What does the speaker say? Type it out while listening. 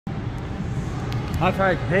Hi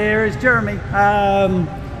Fred, here is Jeremy.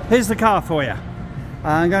 Here's the car for you.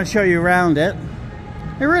 I'm going to show you around it.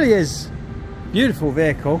 It really is a beautiful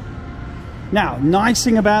vehicle. Now, nice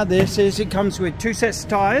thing about this is it comes with 2 sets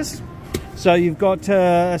of tyres. So you've got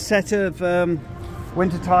a set of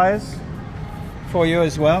winter tyres for you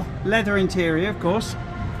as well. Leather interior, of course.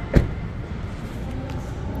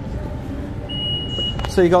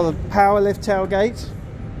 So you've got the power lift tailgate.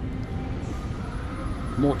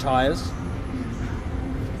 More tyres.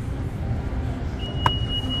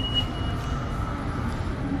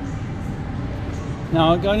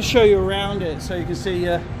 Now I'm going to show you around it so you can see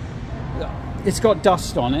it's got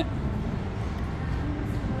dust on it.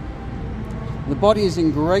 The body is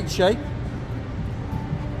in great shape.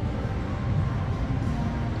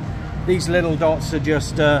 These little dots are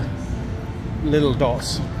just little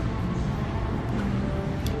dots.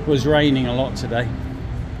 It was raining a lot today.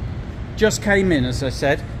 Just came in, as I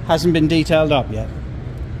said, hasn't been detailed up yet.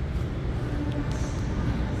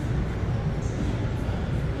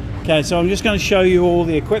 Okay, so I'm just going to show you all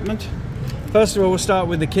the equipment. First of all, we'll start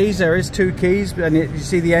with the keys. There is 2 keys, and you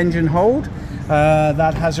see the engine hold.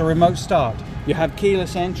 That has a remote start. You have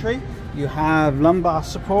keyless entry, you have lumbar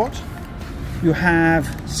support, you have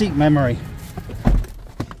seat memory.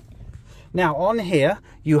 Now on here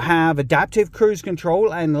you have adaptive cruise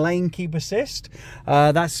control and lane keep assist.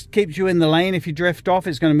 That keeps you in the lane. If you drift off,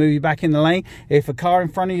 it's going to move you back in the lane. If a car in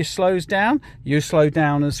front of you slows down, you slow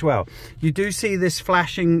down as well. You do see this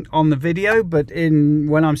flashing on the video, but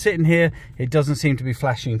when I'm sitting here, it doesn't seem to be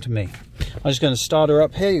flashing to me. I'm just going to start her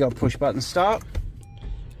up here. You got push button start.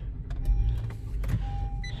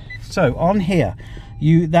 So on here,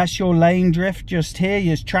 that's your lane drift just here,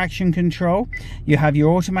 your traction control. You have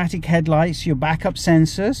your automatic headlights, your backup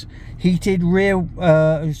sensors, heated wipers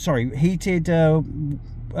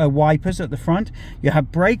at the front. You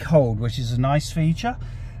have brake hold, which is a nice feature.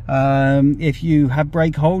 If you have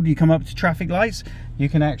brake hold, you come up to traffic lights, you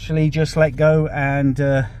can actually just let go and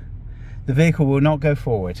the vehicle will not go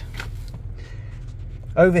forward.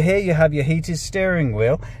 Over here you have your heated steering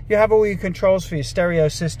wheel. You have all your controls for your stereo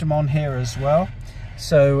system on here as well.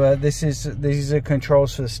 So these are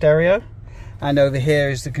controls for the stereo, and over here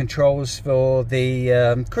is the controls for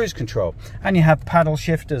the cruise control, and you have paddle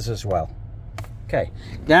shifters as well. Okay,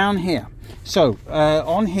 down here. So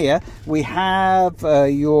on here we have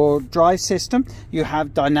your drive system. You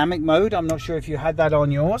have dynamic mode. I'm not sure if you had that on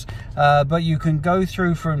yours, but you can go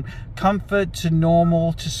through from comfort to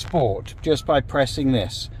normal to sport just by pressing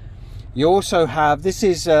this. You also have, this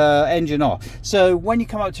is engine off. So when you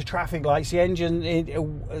come up to traffic lights, the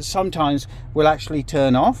engine sometimes will actually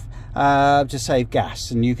turn off to save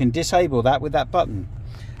gas, and you can disable that with that button.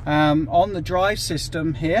 On the drive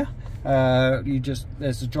system here,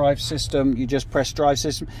 there's a drive system, you just press drive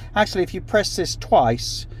system. Actually, if you press this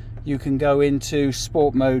twice, you can go into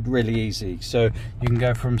sport mode really easy. So you can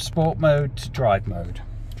go from sport mode to drive mode,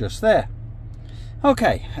 just there.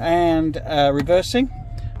 Okay, and reversing.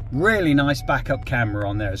 Really nice backup camera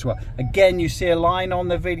on there as well. Again, you see a line on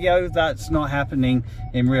the video. That's not happening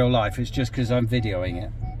in real life. It's just because I'm videoing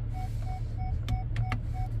it.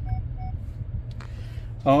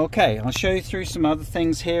 Okay, I'll show you through some other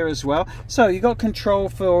things here as well. So you got control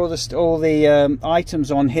for all the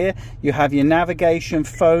items on here. You have your navigation,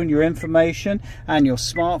 phone, your information, and your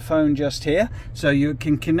smartphone just here. So you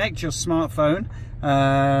can connect your smartphone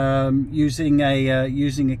using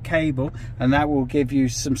a cable, and that will give you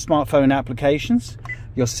some smartphone applications.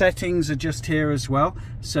 Your settings are just here as well,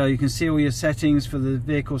 so you can see all your settings for the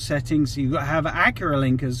vehicle settings. You have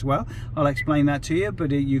AccuraLink as well. I'll explain that to you,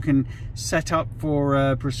 but you can set up for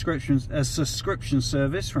a subscription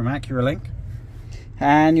service from AccuraLink.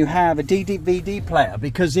 And you have a DVD player,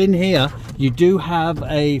 because in here you do have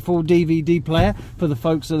a full DVD player for the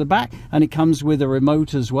folks at the back, and it comes with a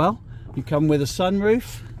remote as well. You come with a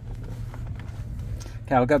sunroof.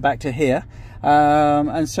 Okay, I'll go back to here.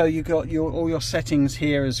 And so you got all your settings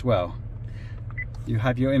here as well. You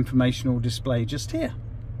have your informational display just here.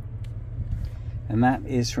 And that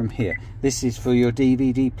is from here. This is for your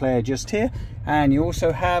DVD player just here. And you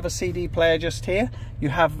also have a CD player just here. You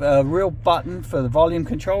have a real button for the volume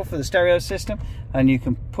control for the stereo system. And you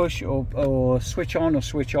can push or switch on or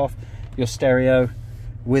switch off your stereo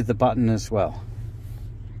with the button as well.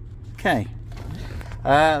 Okay,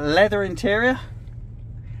 leather interior,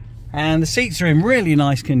 and the seats are in really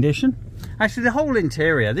nice condition. Actually, the whole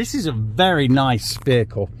interior, this is a very nice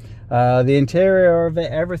vehicle. The interior of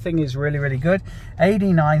it, everything is really, really good.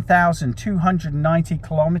 89,290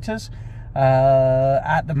 kilometers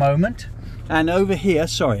at the moment. And over here,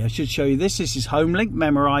 sorry, I should show you this. This is HomeLink,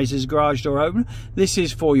 memorizes garage door opener. This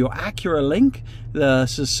is for your Acura Link, the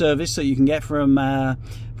service that you can get from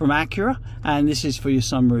Acura. And this is for your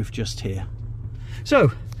sunroof just here.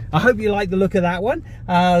 So I hope you like the look of that one.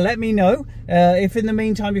 Let me know if in the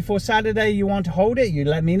meantime before Saturday you want to hold it, you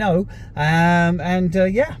let me know.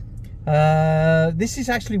 Yeah, this is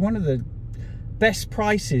actually one of the best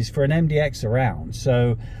prices for an MDX around,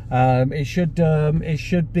 so it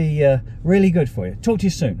should be really good for you. Talk to you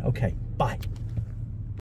soon. Okay, bye.